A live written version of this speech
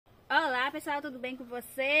Olá pessoal, tudo bem com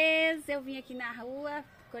vocês? Eu vim aqui na rua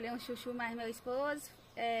colher um chuchu mais meu esposo.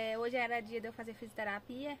 Hoje era dia de eu fazer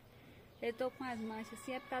fisioterapia. Eu tô com as manchas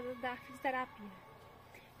assim, é por causa da fisioterapia.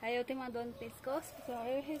 Aí eu tenho uma dor no pescoço, pessoal.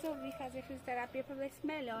 Eu resolvi fazer fisioterapia para ver se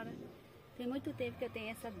melhora. Tem muito tempo que eu tenho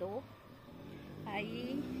essa dor.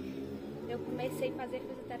 Aí eu comecei a fazer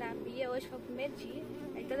fisioterapia, hoje foi o primeiro dia.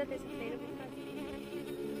 Aí toda terça-feira eu vou fazer.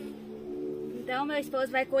 Então meu esposo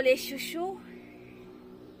vai colher chuchu.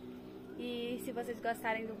 E se vocês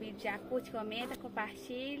gostarem do vídeo, já curte, comenta,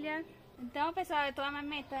 compartilha. Então, pessoal, eu tô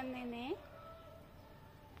amamentando o neném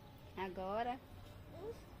agora.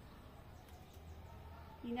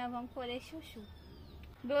 E nós vamos colher chuchu.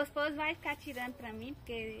 Meu esposo vai ficar tirando pra mim,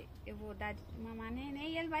 porque eu vou dar de mamar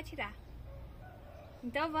neném e ele vai tirar.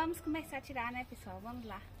 Então vamos começar a tirar, né, pessoal? Vamos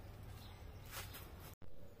lá.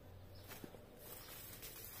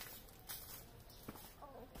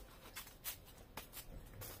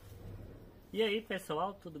 E aí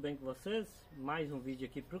pessoal, tudo bem com vocês? Mais um vídeo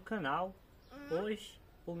aqui pro canal. Hoje,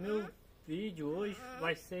 o meu vídeo hoje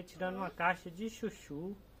vai ser tirando uma caixa de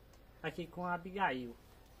chuchu aqui com a Abigail.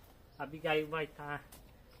 A Abigail vai estar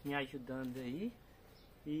me ajudando aí.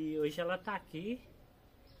 E hoje ela tá aqui.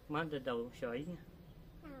 Manda dar o joinha.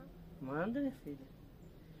 Manda, minha filha.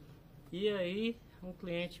 E aí, um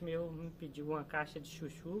cliente meu me pediu uma caixa de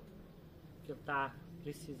chuchu que eu tá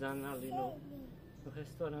precisando ali no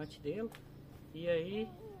restaurante dele. E aí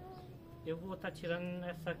eu vou estar tirando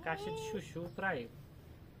essa caixa de chuchu para ele.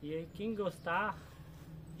 E aí quem gostar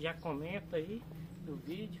já comenta aí no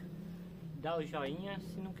vídeo, dá o joinha.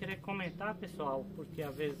 Se não querer comentar, pessoal, porque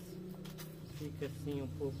às vezes fica assim um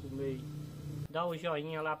pouco meio, dá o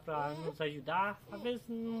joinha lá para nos ajudar. Às vezes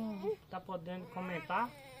não tá podendo comentar,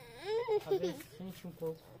 às vezes sente um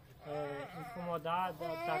pouco incomodado,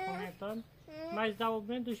 tá comentando, mas dá o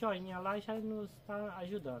bem do joinha lá, já nos está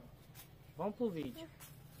ajudando. Vamos pro vídeo.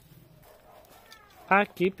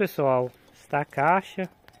 Aqui, pessoal, está a caixa.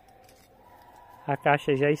 A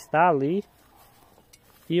caixa já está ali.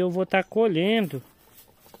 E eu vou estar colhendo.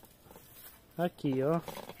 Aqui, ó.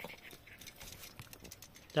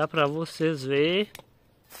 Dá para vocês ver.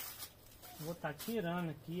 Vou estar tirando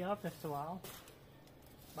aqui, ó, pessoal.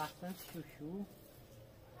 Bastante chuchu.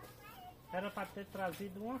 Era para ter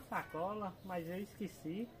trazido uma sacola, mas eu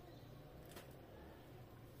esqueci.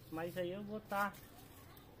 Mas aí eu vou estar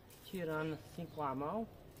tirando assim com a mão.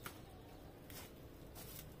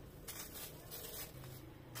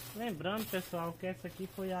 Lembrando, pessoal, que essa aqui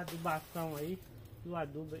foi a adubação aí do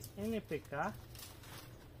adubo NPK.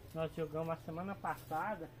 Nós jogamos a semana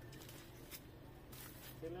passada.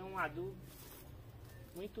 Ele é um adubo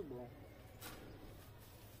muito bom.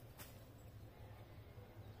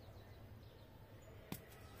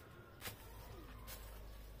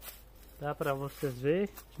 Dá pra vocês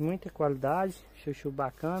verem, de muita qualidade, chuchu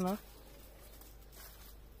bacana, ó.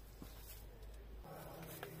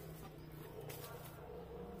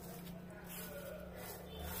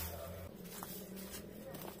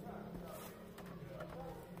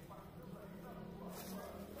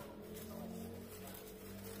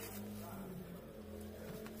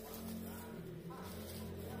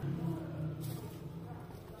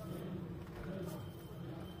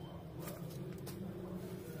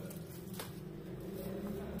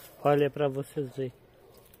 Olha para vocês verem.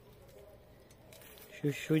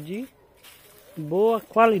 Chuchu de boa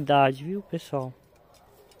qualidade, viu, pessoal?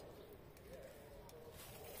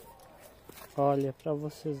 Olha para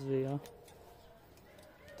vocês verem, ó.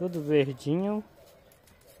 Tudo verdinho.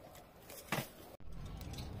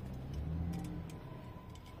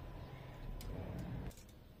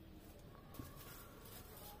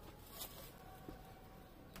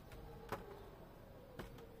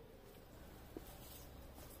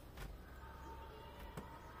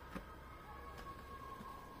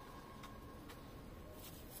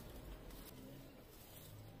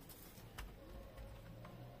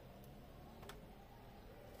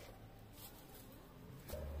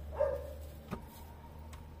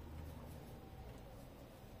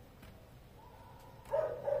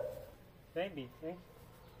 Vem, bicho, vem.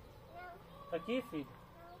 Não. Aqui, filho.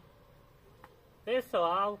 Não.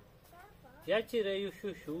 Pessoal, já tirei o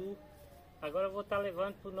chuchu. Agora eu vou estar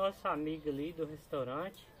levando pro nosso amigo ali do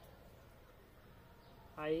restaurante.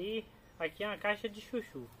 Aí, aqui é uma caixa de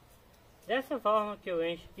chuchu. Dessa forma que eu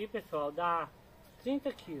encho aqui, pessoal, dá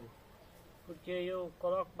 30 quilos. Porque eu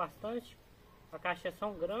coloco bastante. A caixa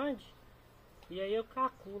são grande. E aí eu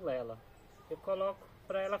calculo ela. Eu coloco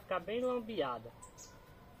para ela ficar bem lambeada.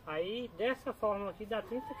 Aí dessa forma aqui dá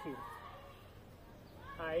 30 quilos.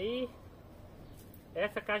 Aí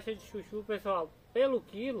essa caixa de chuchu, pessoal, pelo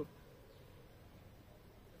quilo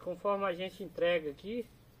conforme a gente entrega aqui,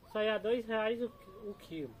 sai a R$2 o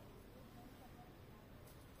quilo.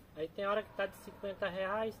 Aí tem hora que tá de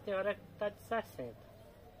R$50, tem hora que tá de 60.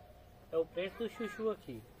 É o preço do chuchu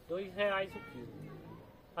aqui, R$2 o quilo.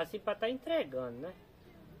 Assim para tá entregando, né?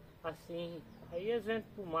 Assim, aí eles vendem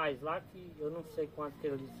por mais lá, que eu não sei quanto que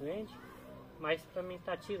eles vendem, mas para mim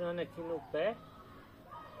tá tirando aqui no pé.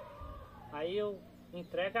 Aí eu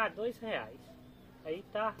entrego a R$2. Aí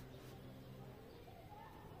tá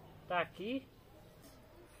aqui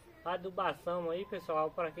a adubação aí,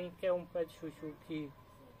 pessoal, para quem quer um pé de chuchu que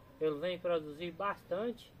ele vem produzir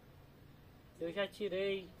bastante. Eu já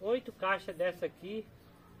tirei 8 caixas dessa aqui,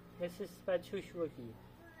 nesses pés de chuchu aqui.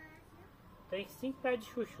 Tem 5 pés de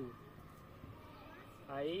chuchu.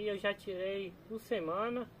 Aí eu já tirei por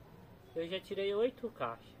semana, eu já tirei 8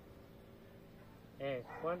 caixas.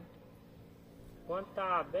 Quando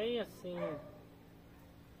tá bem assim,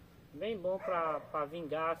 bem bom para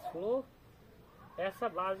vingar as flores, essa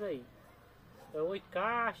base aí. É 8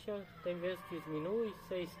 caixas, tem vezes que diminui,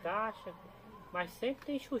 6 caixas, mas sempre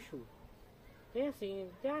tem chuchu. Tem assim,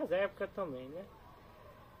 tem as épocas também, né?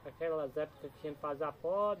 Aquelas épocas que a gente faz a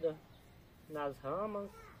poda nas ramas.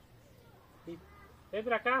 E vem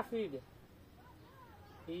pra cá, filha.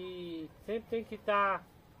 E sempre tem que estar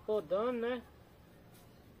podando, né?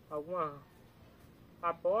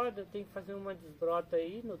 A poda tem que fazer uma desbrota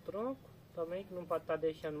aí no tronco também, que não pode estar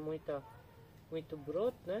deixando muito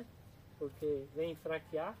broto, né? Porque vem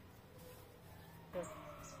enfraquear.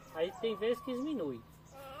 Aí tem vezes que diminui.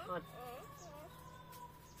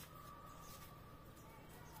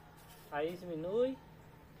 Aí diminui.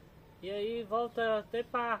 E aí volta até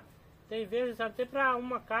para... Tem vezes até para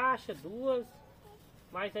uma caixa, 2.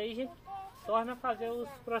 Mas aí a gente torna a fazer os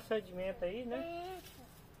procedimentos aí, né?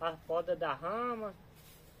 A poda da rama.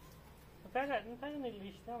 Não pega no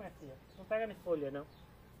lixo não, minha filha. Não pega na folha não.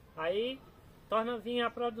 Aí torna a vir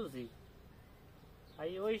a produzir.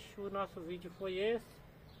 Aí hoje o nosso vídeo foi esse.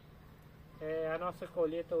 A nossa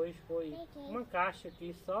colheita hoje foi uma caixa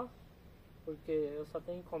aqui só. Porque eu só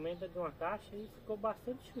tenho encomenda de uma caixa e ficou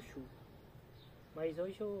bastante chuchu. Mas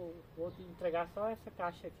hoje eu vou entregar só essa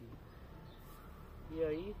caixa aqui. E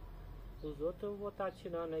aí os outros eu vou estar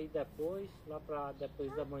tirando aí depois, lá para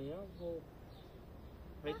depois da manhã.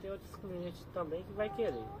 Vai ter outros clientes também que vai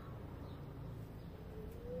querer.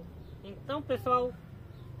 Então, pessoal,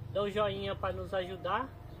 dá um joinha para nos ajudar.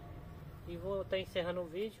 E vou estar encerrando o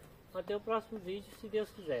vídeo. Até o próximo vídeo, se Deus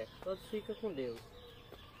quiser. Todos ficam com Deus.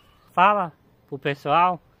 Fala pro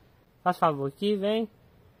pessoal. Faz favor aqui, vem.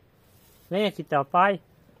 Vem aqui, teu pai.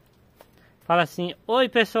 Fala assim: oi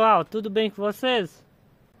pessoal, tudo bem com vocês?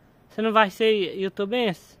 Você não vai ser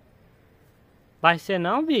youtubense? Vai ser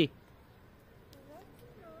não, Bi?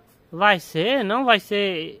 Vai ser? Não vai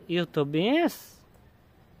ser youtubense?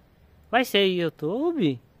 Vai ser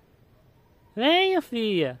YouTube? Venha,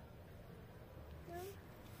 filha.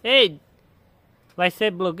 Ei, vai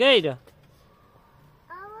ser blogueira?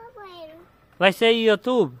 Vai ser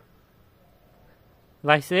YouTube?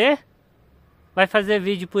 Vai ser? Vai fazer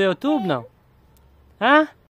vídeo pro YouTube, não? Hã?